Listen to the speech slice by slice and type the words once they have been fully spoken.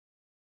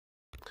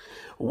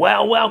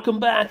Well, welcome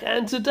back,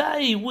 and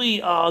today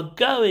we are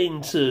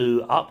going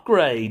to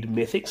upgrade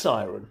Mythic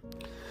Siren.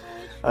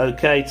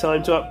 Okay,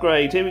 time to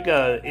upgrade. Here we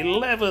go.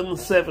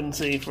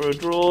 1170 for a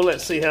draw.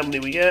 Let's see how many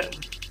we get.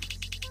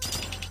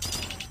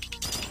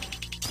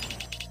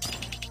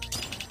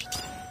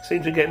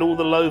 Seems we're getting all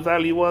the low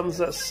value ones.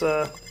 That's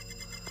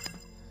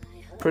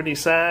pretty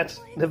sad.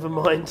 Never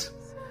mind.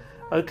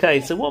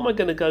 Okay, so what am I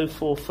going to go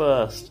for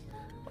first?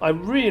 I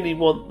really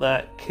want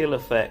that kill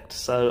effect,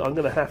 so I'm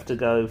going to have to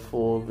go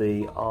for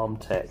the Arm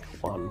Tech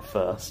one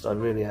first. I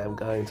really am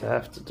going to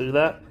have to do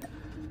that.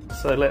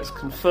 So let's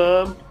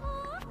confirm.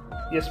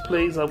 Yes,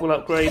 please, I will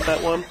upgrade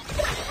that one.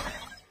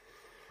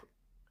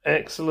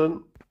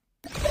 Excellent.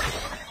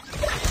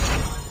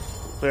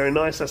 Very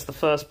nice, that's the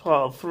first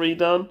part of 3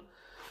 done.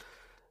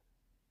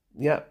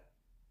 Yep,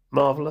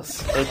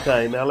 marvellous.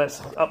 Okay, now let's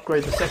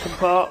upgrade the second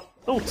part.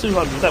 Oh,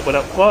 200, that went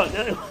up quite,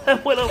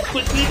 that went up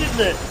quickly,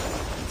 didn't it?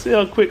 See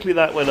how quickly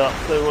that went up.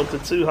 So we're on to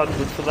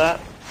 200 for that.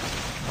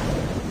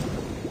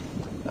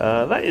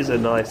 That is a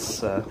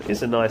nice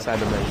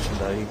animation,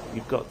 though.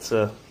 You've got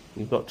to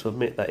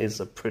admit that is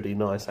a pretty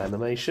nice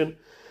animation.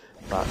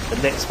 But the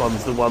next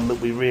one's the one that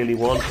we really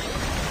want,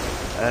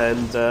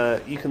 and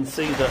you can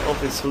see that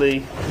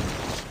obviously.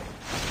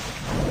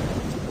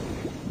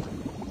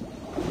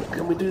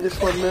 Can we do this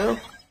one now?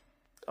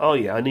 Oh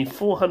yeah, I need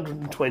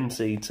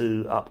 420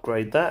 to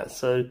upgrade that.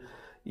 So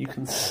you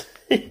can see.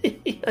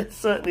 I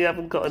certainly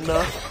haven't got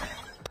enough.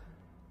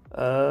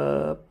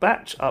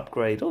 Batch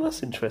upgrade. Oh,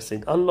 that's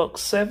interesting. Unlock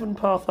 7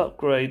 path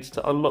upgrades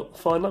to unlock the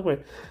final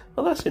upgrade.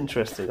 Oh, that's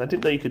interesting. I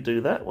didn't know you could do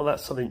that. Well,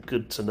 that's something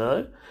good to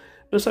know.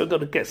 Also, we've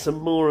got to get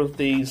some more of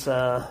these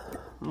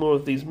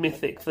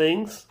mythic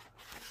things.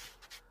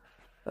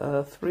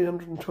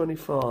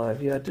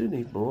 325. Yeah, I do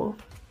need more.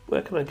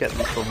 Where can I get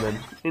them from then?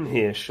 In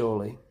here,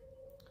 surely.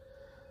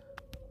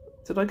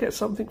 Did I get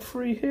something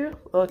free here?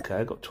 Okay,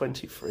 I got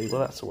 20 free. Well,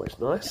 that's always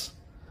nice.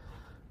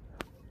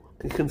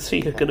 You can see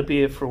you're going to be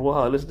here for a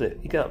while, isn't it?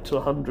 You get up to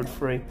 100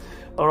 free.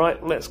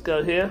 Alright, let's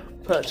go here.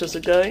 Purchase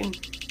again.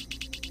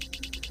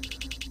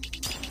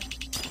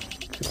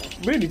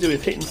 Could really do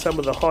with hitting some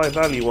of the high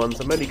value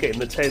ones. I'm only getting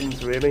the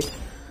 10s, really.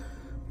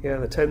 Yeah,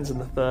 the 10s and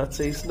the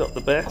 30s. Not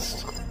the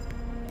best.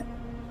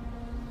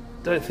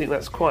 Don't think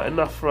that's quite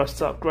enough for us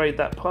to upgrade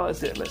that part,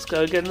 is it? Let's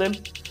go again then.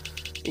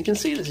 You can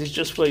see this is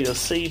just where your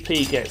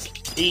CP gets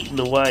eaten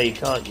away,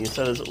 can't you?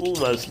 So there's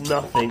almost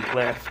nothing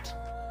left.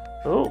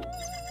 Oh.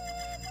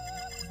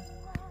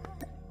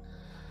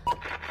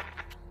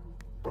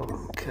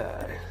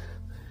 Okay.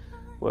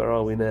 Where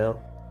are we now?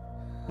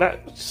 That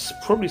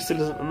probably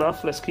still isn't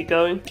enough. Let's keep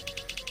going.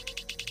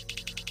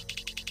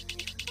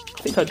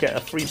 I think I get a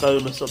free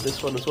bonus on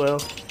this one as well.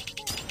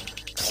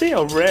 See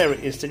how rare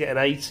it is to get an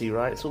 80,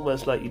 right? It's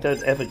almost like you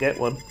don't ever get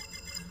one.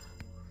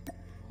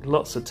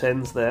 Lots of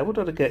 10s there. What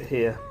did I get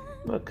here?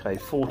 Okay,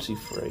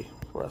 43.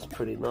 Well, that's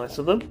pretty nice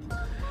of them.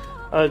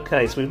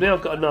 Okay, so we've now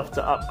got enough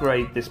to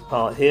upgrade this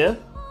part here.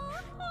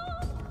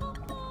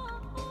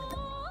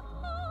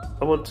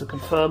 I want to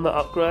confirm that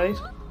upgrade.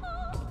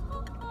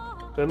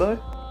 Don't I?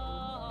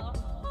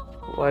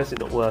 Why is it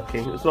not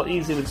working? It's not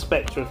easy with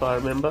Spectre, if I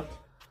remember.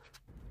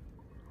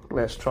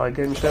 Let's try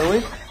again, shall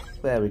we?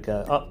 There we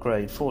go.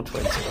 Upgrade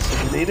 420. That's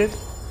what we needed.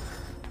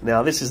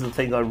 Now this is the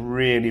thing I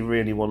really,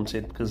 really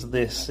wanted, because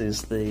this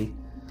is the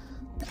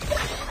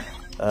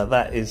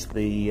that is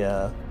the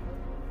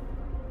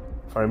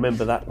if I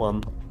remember that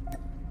one,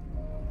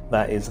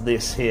 that is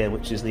this here,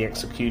 which is the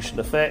execution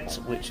effect,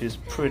 which is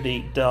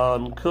pretty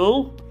darn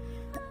cool.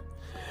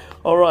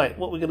 Alright,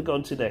 what we're going to go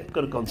on to next? We've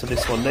got to go on to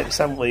this one next,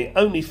 haven't we?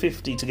 Only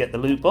 50 to get the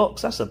loot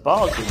box. That's a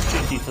bargain.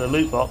 50 for the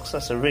loot box.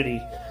 That's a really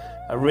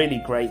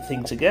great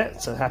thing to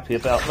get. So happy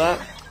about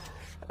that.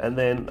 And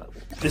then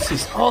this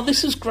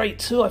is great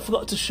too. I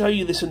forgot to show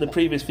you this in the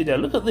previous video.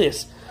 Look at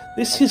this.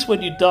 This is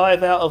when you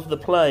dive out of the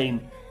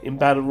plane in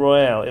Battle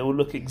Royale. It will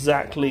look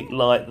exactly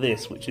like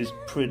this, which is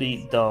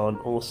pretty darn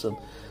awesome.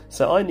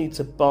 So I need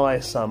to buy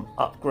some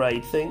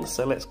upgrade things.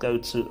 So let's go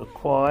to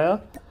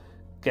acquire,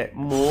 get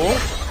more.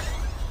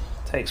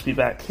 Takes me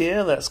back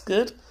here. That's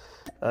good.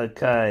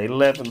 Okay,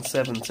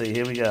 1170.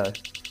 Here we go.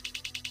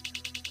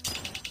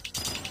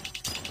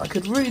 I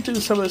could really do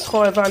some of those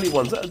higher value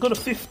ones. I got a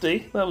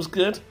 50, that was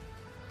good.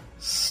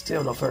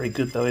 Still not very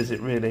good though, is it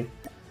really?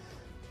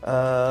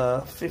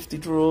 50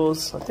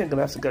 draws. I think I'm going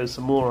to have to go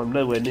some more. I'm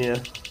nowhere near.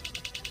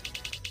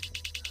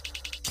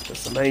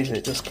 It's amazing,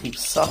 it just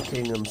keeps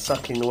sucking and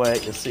sucking away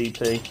at your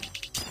CP.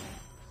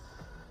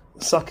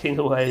 Sucking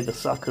away the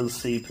sucker's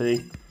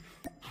CP.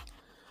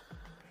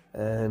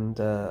 And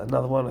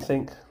another one, I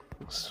think.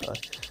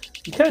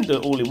 You can do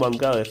it all in one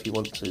go if you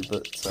want to,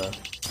 but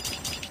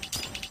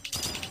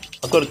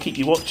I've got to keep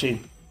you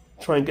watching.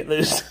 Try and get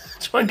those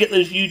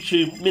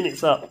YouTube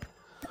minutes up.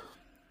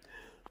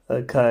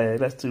 Okay,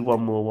 let's do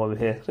one more while we're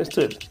here. Let's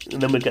do it,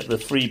 and then we'll get the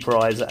free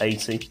prize at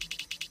 80.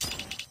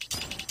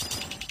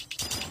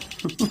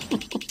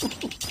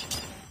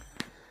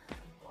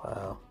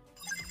 Wow,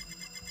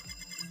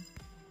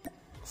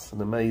 it's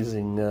an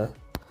amazing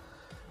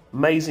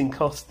Amazing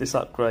cost, this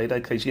upgrade.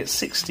 Okay, she gets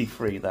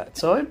 63 that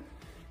time.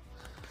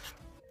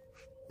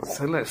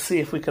 So let's see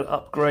if we can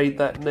upgrade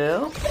that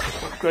now.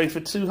 Upgrade for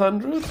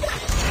 200.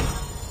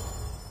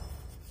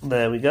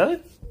 There we go.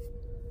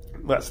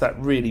 That's that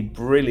really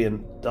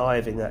brilliant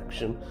diving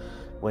action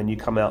when you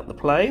come out the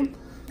plane.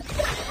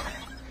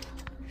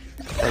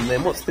 And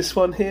then what's this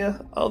one here?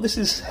 Oh, this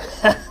is...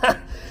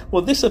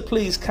 well, this'll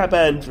please Cab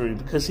Andrew,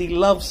 because he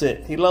loves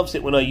it. He loves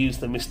it when I use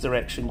the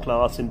misdirection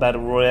class in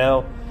Battle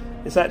Royale.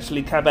 It's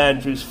actually Cab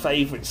Andrew's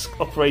favourite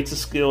operator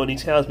skill, and he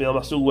tells me I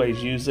must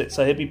always use it.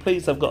 So he'll be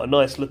pleased I've got a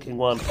nice looking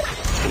one,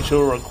 which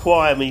will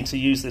require me to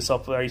use this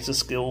operator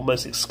skill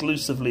almost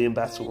exclusively in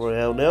Battle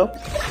Royale now.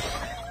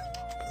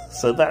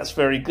 So that's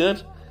very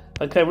good.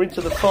 Okay, we're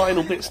into the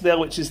final bits now,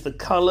 which is the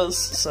colours.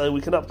 So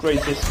we can upgrade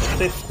this for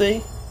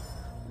 50.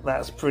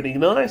 That's pretty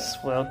nice.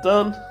 Well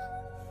done.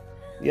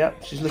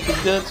 Yep, she's looking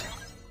good.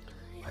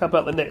 How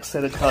about the next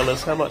set of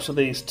colours? How much are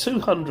these?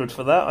 200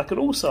 for that. I could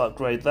also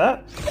upgrade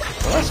that.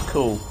 Well, that's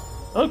cool.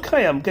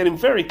 Okay, I'm getting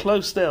very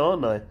close now,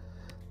 aren't I?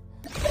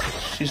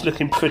 She's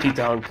looking pretty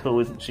darn cool,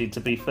 isn't she, to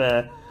be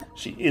fair?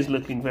 She is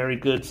looking very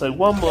good. So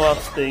one more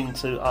last thing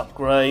to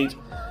upgrade.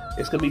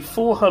 It's going to be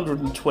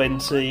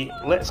 420.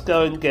 Let's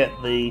go and get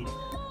the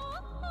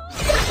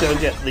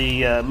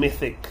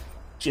mythic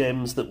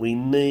gems that we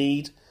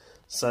need.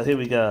 So here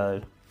we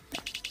go.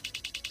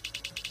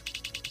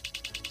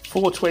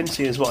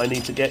 420 is what I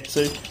need to get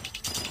to.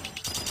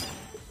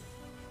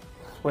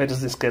 Where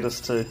does this get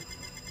us to?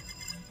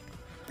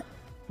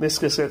 This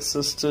gets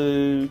us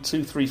to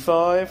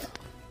 235.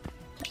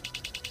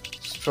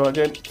 Let's try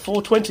again.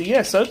 420,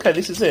 yes, okay,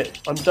 this is it.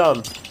 I'm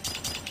done.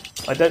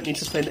 I don't need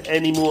to spend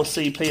any more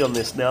CP on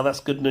this now. That's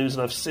good news,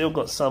 and I've still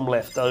got some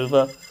left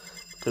over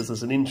because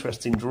there's an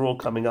interesting draw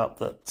coming up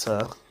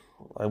that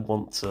I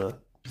want to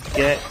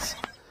get.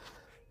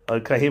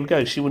 Okay, here we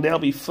go. She will now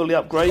be fully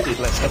upgraded.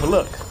 Let's have a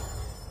look.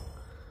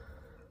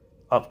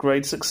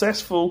 Upgrade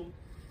successful.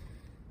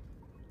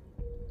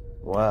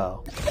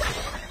 Wow.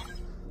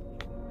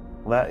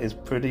 That is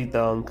pretty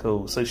darn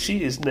cool. So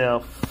she is now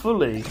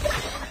fully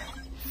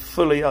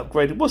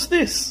upgraded. What's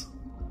this?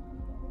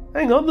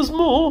 Hang on, there's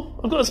more.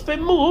 I've got to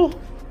spend more.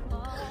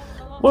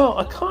 Well,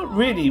 I can't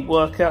really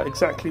work out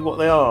exactly what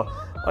they are.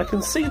 I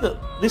can see that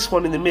this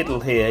one in the middle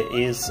here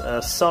is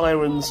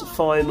Siren's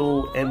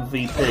final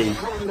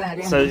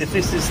MVP. So if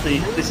this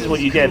is what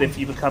you get if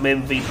you become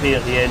MVP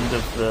at the end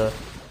of the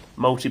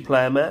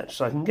multiplayer match.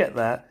 So I can get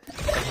that.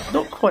 I'm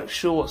not quite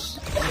sure what's...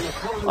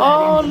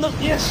 Oh, look,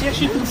 yes,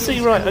 you can see,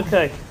 right,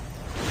 okay.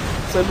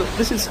 So look,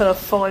 this is her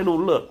final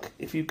look.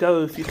 If you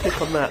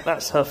click on that,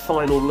 that's her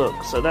final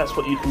look. So that's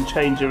what you can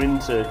change her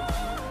into.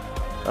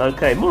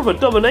 Okay, more of a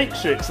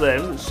dominatrix there,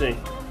 isn't she?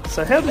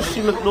 So how does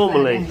she look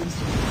normally?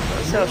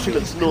 That's how she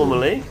looks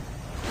normally.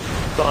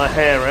 Got her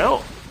hair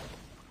out.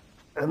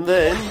 And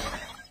then you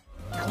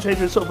can change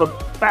her into sort of a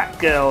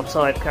Batgirl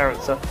type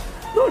character.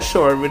 Not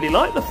sure I really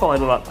like the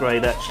final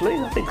upgrade, actually.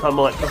 I think I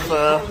might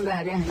prefer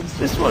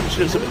this one.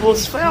 She looks a bit more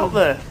svelte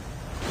there.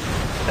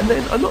 And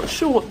then I'm not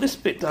sure what this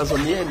bit does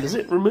on the end. Does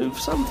it remove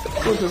something,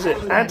 or does it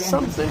add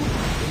something?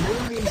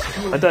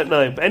 I don't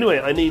know. But anyway,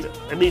 I need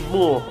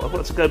more. I've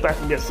got to go back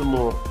and get some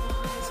more.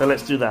 So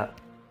let's do that.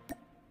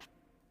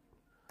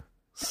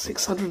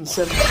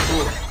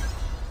 674.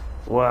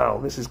 Wow,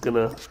 this is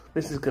gonna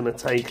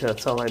take her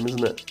time,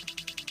 isn't it?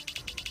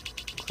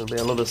 It's gonna be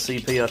a lot of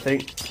CP, I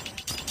think.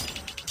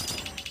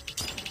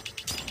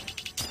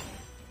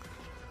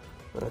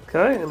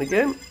 Okay, and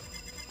again.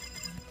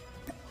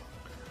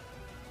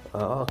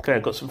 Okay,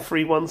 I've got some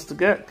free ones to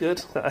get.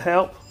 Good, that'll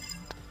help.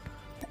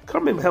 Can't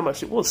remember how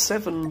much it was.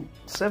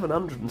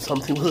 700 and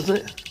something, wasn't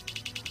it?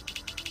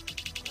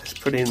 It's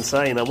pretty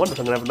insane. I wonder if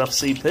I'm gonna have enough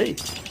CP.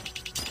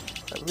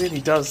 That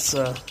really does.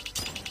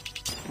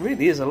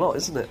 Really is a lot,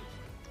 isn't it?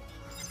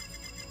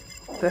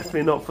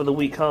 Definitely not for the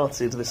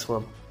weak-hearted. This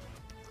one.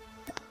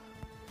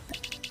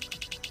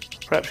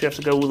 Perhaps you have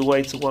to go all the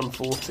way to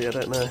 140. I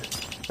don't know.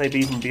 Maybe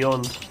even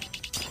beyond.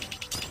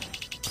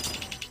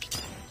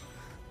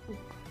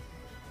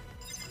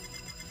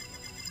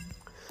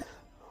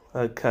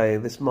 Okay,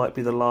 this might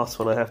be the last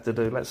one I have to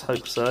do. Let's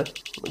hope so.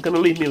 I'm going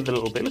to leave me with a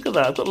little bit. Look at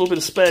that. I've got a little bit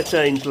of spare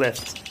change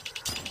left.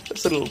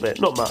 Just a little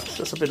bit. Not much.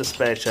 Just a bit of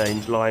spare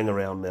change lying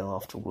around now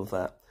after all of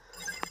that.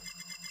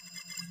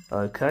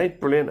 Okay,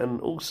 brilliant.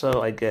 And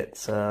also I get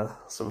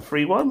some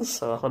free ones.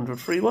 So 100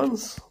 free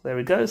ones. There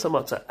we go. So I'm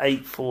up to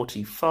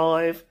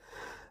 845.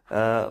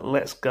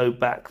 Let's go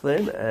back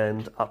then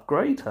and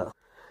upgrade her.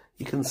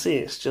 You can see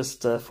it's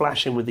just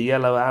flashing with the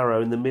yellow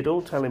arrow in the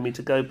middle, telling me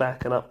to go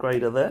back and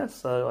upgrade her there,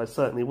 so I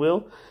certainly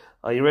will.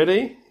 Are you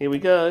ready? Here we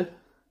go. Is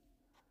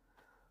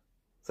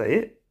that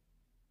it?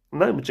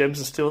 No, my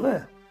gems are still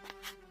there.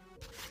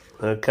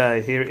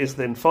 Okay, here it is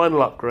then.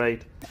 Final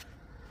upgrade.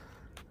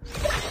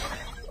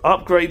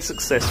 Upgrade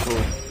successful.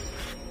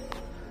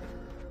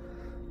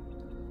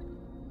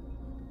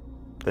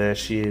 There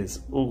she is.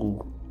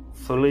 Ooh,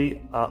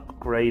 fully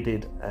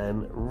upgraded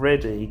and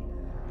ready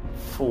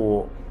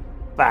for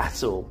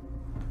battle.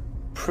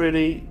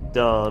 Pretty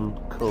darn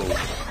cool.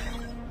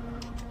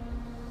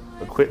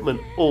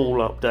 equipment all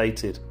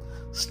updated.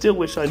 Still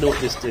wish I knew what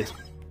this did.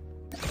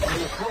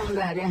 When the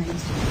combat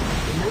ends,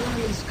 the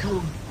memories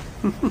come.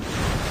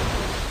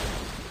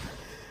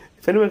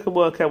 If anyone can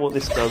work out what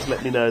this does,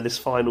 let me know, this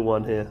final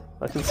one here.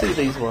 I can see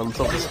these ones,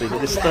 obviously,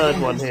 but this third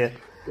one here,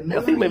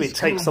 I think maybe it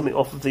takes something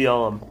off of the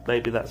arm.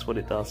 Maybe that's what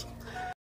it does.